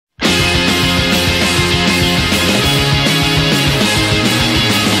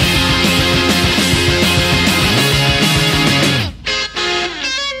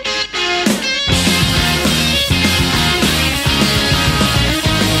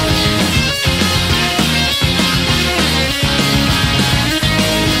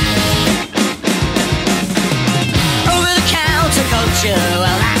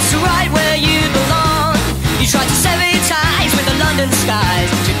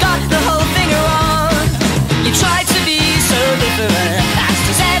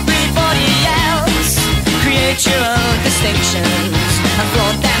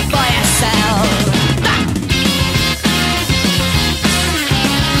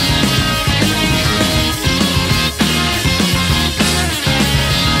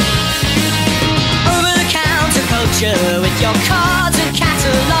your cards and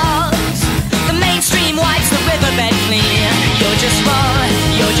catalogs. The mainstream wipes the riverbed clean. You're just wrong,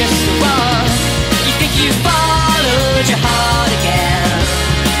 you're just wrong. You think you followed your heart again.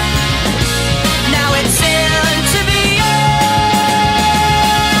 Now it's in to be you.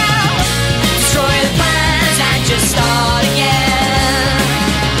 Destroy the plans and just start again.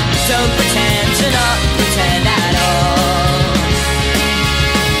 Don't pretend to not pretend at all.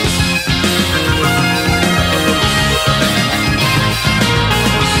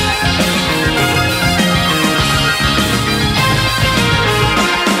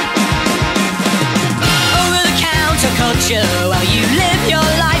 Over-the-counter culture, while you live your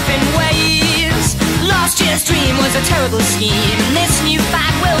life in waves. Last year's dream was a terrible scheme, and this new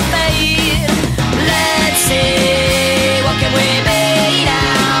fad will fade. Let's see, what can we make?